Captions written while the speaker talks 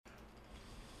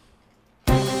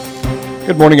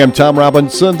Good morning, I'm Tom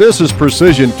Robinson. This is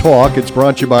Precision Talk. It's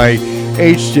brought to you by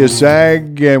HTS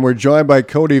Ag, and we're joined by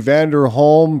Cody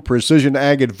Vanderholm, Precision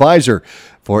Ag Advisor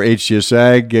for HTS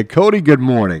Ag. Cody, good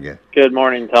morning. Good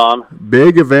morning, Tom.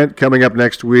 Big event coming up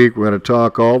next week. We're going to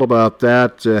talk all about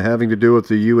that, having to do with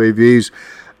the UAVs.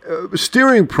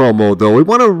 Steering promo, though, we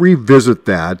want to revisit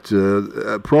that.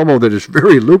 A promo that is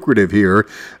very lucrative here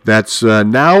that's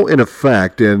now in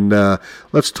effect. And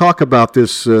let's talk about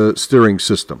this steering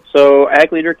system. So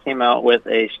Ag Leader came out with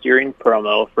a steering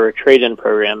promo for a trade-in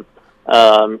program.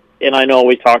 And I know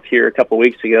we talked here a couple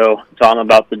weeks ago, Tom,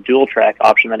 about the dual track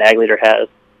option that Ag Leader has.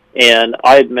 And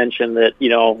I had mentioned that,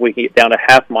 we can get down to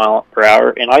half mile per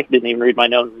hour, and I didn't even read my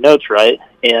notes right.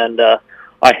 And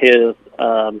I had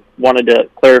wanted to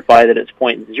clarify that it's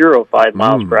 0.05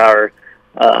 miles per hour.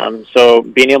 So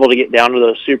being able to get down to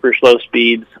those super slow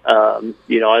speeds,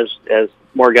 as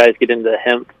more guys get into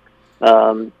hemp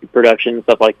production and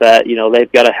stuff like that,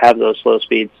 they've got to have those slow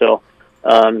speeds. So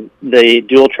the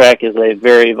dual track is a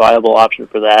very viable option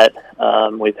for that.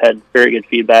 We've had very good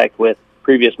feedback with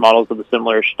previous models of the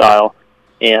similar style.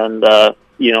 And,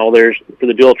 there's for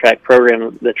the dual track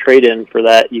program, the trade-in for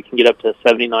that, you can get up to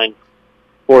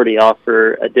 $79.40 off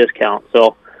for a discount.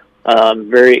 So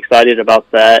very excited about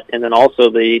that. And then also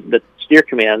the steer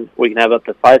command, we can have up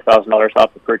to $5,000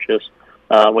 off the purchase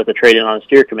with a trade-in on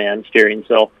steer command steering.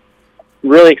 So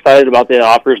really excited about the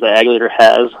offers that Ag Leader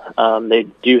has. They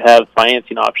do have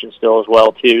financing options still as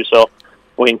well too. So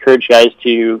we encourage guys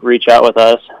to reach out with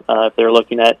us if they're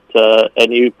looking at a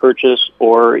new purchase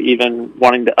or even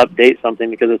wanting to update something,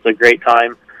 because it's a great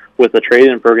time with the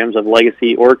trade-in programs of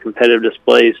legacy or competitive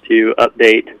displays to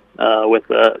update with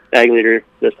Ag Leader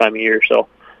this time of year. So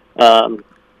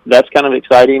that's kind of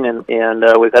exciting, and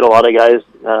we've had a lot of guys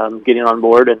getting on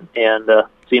board and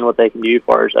seeing what they can do as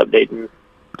far as updating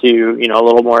to a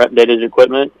little more updated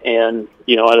equipment and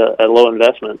at a low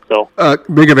investment. So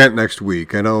big event next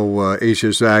week. I know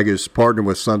HTS Ag is partnered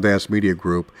with Sundance Media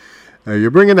Group.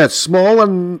 You're bringing that small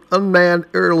unmanned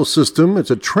aerial system.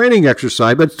 It's a training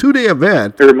exercise, but it's a 2-day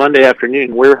event. For Monday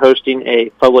afternoon, we're hosting a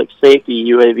public safety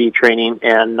UAV training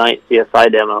and night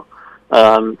CSI demo.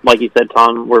 Like you said,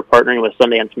 Tom, we're partnering with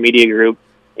Sundance Media Group,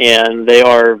 and they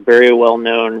are very well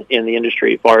known in the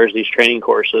industry as far as these training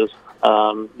courses.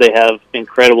 They have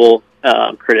incredible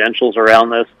credentials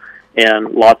around this and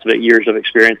lots of years of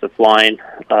experience of flying.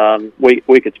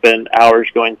 We could spend hours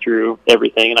going through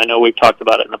everything, and I know we've talked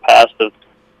about it in the past of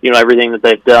everything that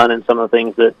they've done and some of the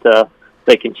things that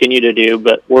they continue to do,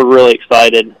 but we're really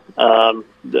excited.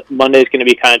 Monday's going to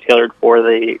be kind of tailored for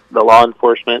the law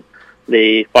enforcement,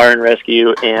 the fire and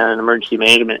rescue, and emergency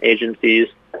management agencies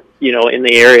in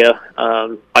the area.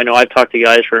 I know I've talked to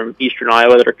guys from eastern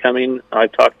Iowa that are coming.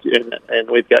 I've talked to, and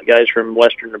we've got guys from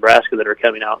western Nebraska that are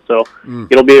coming out. So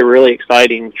it'll be a really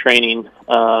exciting training,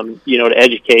 to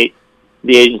educate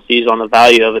the agencies on the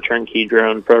value of a turnkey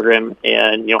drone program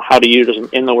and, how to use them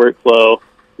in the workflow,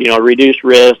 reduce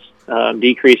risk,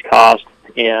 decrease cost,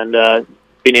 and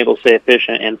being able to stay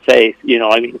efficient and safe.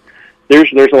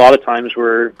 There's a lot of times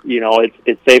where,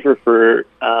 it's safer for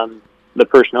the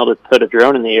personnel to put a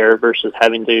drone in the air versus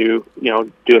having to,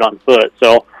 do it on foot.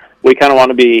 So we kind of want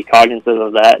to be cognizant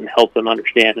of that and help them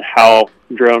understand how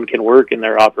drone can work in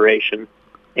their operation.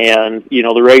 And,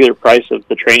 the regular price of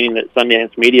the training that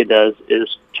Sundance Media does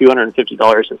is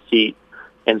 $250 a seat.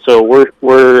 And so we're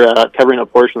covering a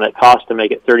portion of that cost to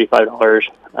make it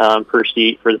 $35 per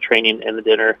seat for the training and the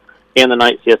dinner and the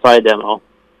night CSI demo.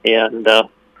 And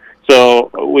so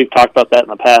we've talked about that in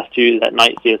the past too, that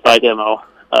night CSI demo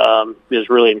is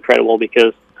really incredible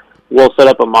because we'll set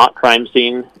up a mock crime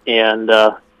scene and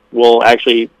we'll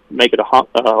actually make it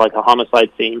like a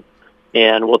homicide scene,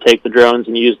 and we'll take the drones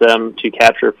and use them to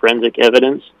capture forensic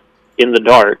evidence in the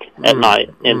dark at night.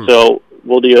 And so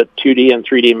we'll do a 2D and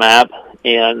 3D map,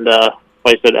 and like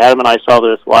I said, Adam and I saw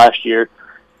this last year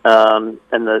in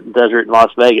the desert in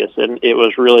Las Vegas, and it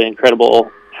was really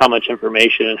incredible how much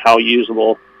information and how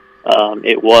usable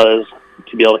it was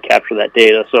to be able to capture that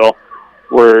data. So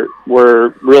we're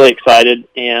really excited,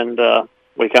 and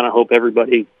we kind of hope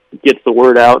everybody gets the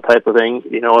word out type of thing.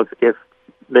 If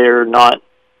they're not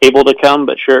able to come,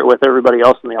 but share it with everybody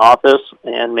else in the office,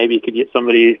 and maybe you could get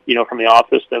somebody, from the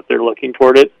office if they're looking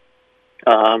toward it.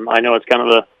 I know it's kind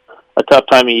of a tough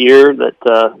time of year that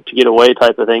to get away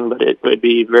type of thing, but it would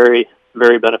be very,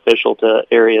 very beneficial to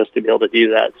areas to be able to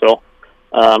do that. So,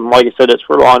 like I said, it's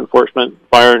for law enforcement,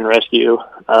 fire and rescue,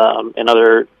 and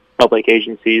other public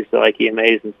agencies like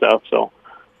EMAs and stuff. So,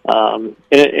 and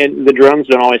the drones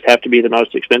don't always have to be the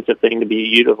most expensive thing to be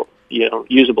usable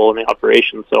in the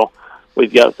operation. So,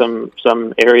 we've got some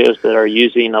areas that are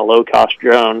using a low-cost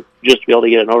drone just to be able to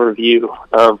get an overview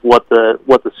of what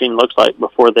the scene looks like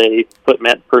before they put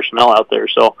personnel out there.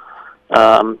 So,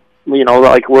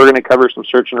 like we're going to cover some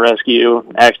search and rescue,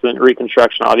 accident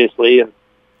reconstruction, obviously,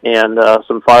 and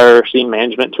some fire scene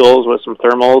management tools with some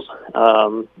thermals,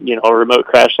 remote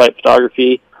crash site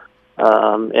photography,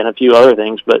 and a few other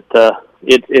things. But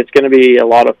it's going to be a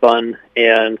lot of fun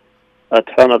and a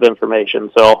ton of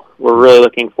information. So we're really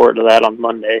looking forward to that on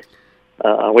Monday,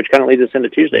 which kind of leads us into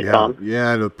Tuesday, Tom.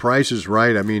 Yeah, the price is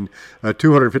right. I mean, a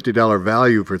 $250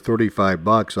 value for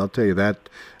 $35. I'll tell you that.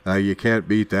 You can't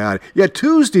beat that. Yeah,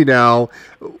 Tuesday now,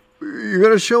 you're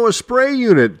going to show a spray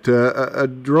unit, a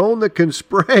drone that can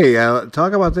spray.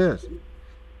 Talk about this.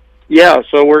 Yeah,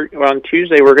 so on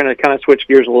Tuesday, we're going to kind of switch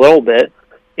gears a little bit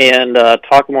and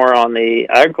talk more on the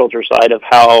agriculture side of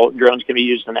how drones can be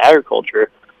used in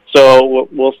agriculture. So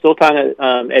we'll still kind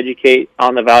of educate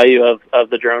on the value of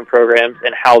the drone programs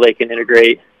and how they can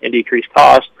integrate and decrease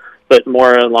costs, but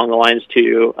more along the lines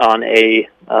on a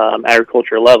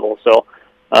agriculture level. So,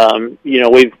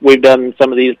 we've done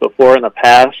some of these before in the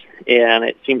past, and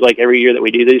it seems like every year that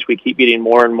we do these, we keep getting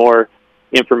more and more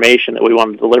information that we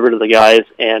want to deliver to the guys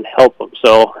and help them.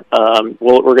 So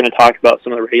we're going to talk about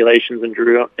some of the regulations and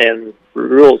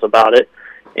rules about it.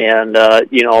 And,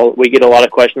 we get a lot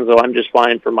of questions, I'm just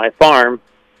flying from my farm.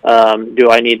 Do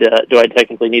I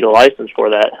technically need a license for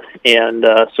that? And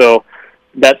so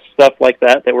that's stuff like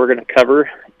that we're going to cover.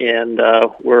 And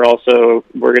we're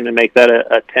going to make that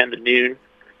a 10 to noon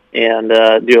and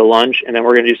do a lunch. And then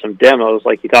we're going to do some demos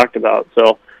like you talked about.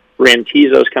 So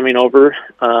Rantizo's coming over.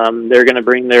 They're going to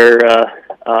bring their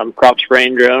crop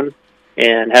spraying drone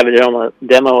and have a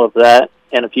demo of that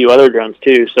and a few other drones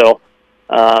too. So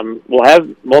we'll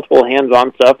have multiple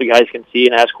hands-on stuff you guys can see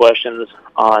and ask questions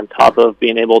on top of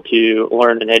being able to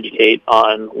learn and educate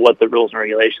on what the rules and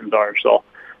regulations are. So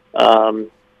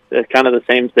it's kind of the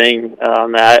same thing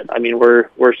on that. I mean, we're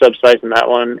subsidizing that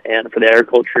one, and for the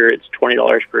agriculture, it's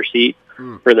 $20 per seat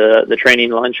for the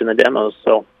training lunch and the demos.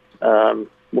 So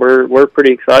we're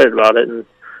pretty excited about it, and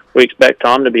we expect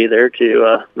Tom to be there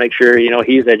to make sure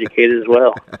he's educated as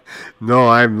well. No,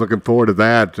 I'm looking forward to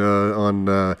that. And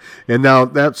now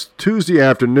that's Tuesday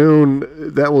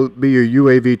afternoon. That will be your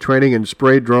UAV training and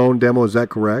spray drone demo. Is that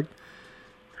correct?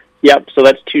 Yep. So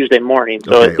that's Tuesday morning.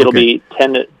 So it'll be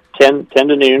 10 to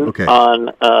noon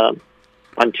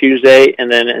on Tuesday, and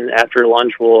then after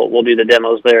lunch we'll do the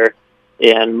demos there.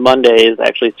 And Monday is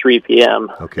actually 3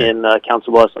 p.m. in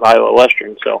Council Bluffs, Iowa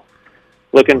Western. So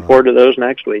looking forward to those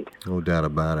next week. No doubt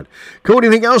about it. Cody,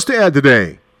 anything else to add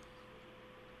today?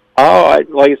 Like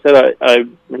I said, I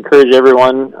encourage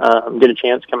everyone get a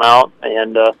chance to come out,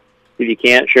 and if you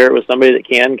can't, share it with somebody that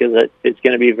can, because it's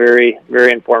going to be very,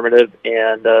 very informative,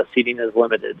 and seating is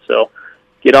limited. So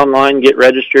get online, get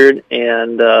registered,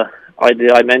 and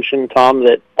I mentioned, Tom,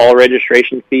 that all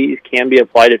registration fees can be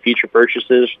applied to future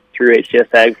purchases through HTS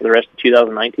Ag for the rest of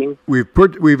 2019. We've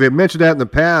mentioned that in the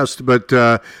past, but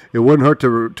it wouldn't hurt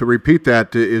to repeat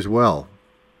that as well.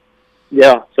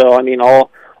 Yeah. So I mean,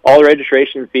 all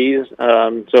registration fees.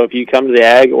 So if you come to the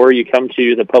Ag or you come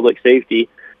to the public safety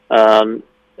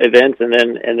events, and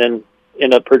then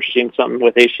end up purchasing something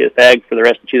with HTS Ag for the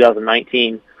rest of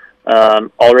 2019,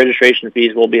 all registration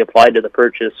fees will be applied to the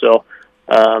purchase. So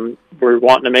we're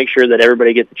wanting to make sure that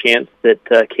everybody gets a chance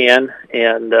that can,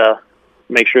 and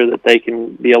make sure that they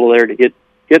can be able to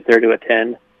get there to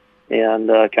attend, and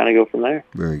kind of go from there.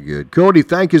 Very good. Cody,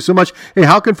 thank you so much. Hey,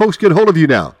 how can folks get a hold of you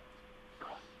now?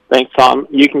 Thanks, Tom.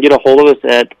 You can get a hold of us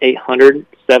at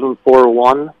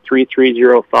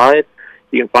 800-741-3305.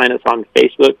 You can find us on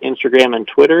Facebook, Instagram, and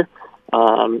Twitter.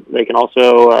 They can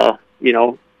also,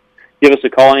 give us a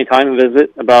call anytime and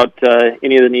visit about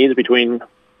any of the needs between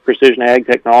precision ag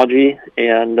technology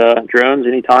and drones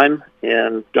anytime.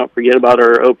 And don't forget about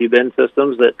our OP bin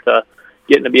systems that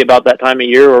getting to be about that time of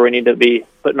year where we need to be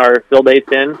putting our fill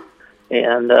dates in,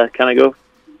 and kind of go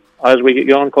as we get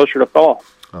going closer to fall.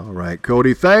 All right,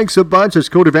 Cody, thanks a bunch. It's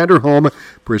Cody Vanderholm,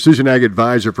 Precision Ag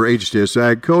Advisor for HTS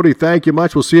Ag. Cody, thank you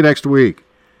much. We'll see you next week.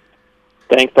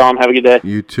 Thanks, Tom. Have a good day.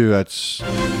 You too. That's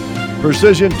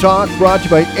Precision Talk, brought to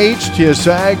you by HTS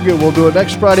Ag. We'll do it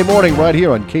next Friday morning right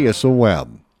here on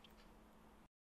KSOM.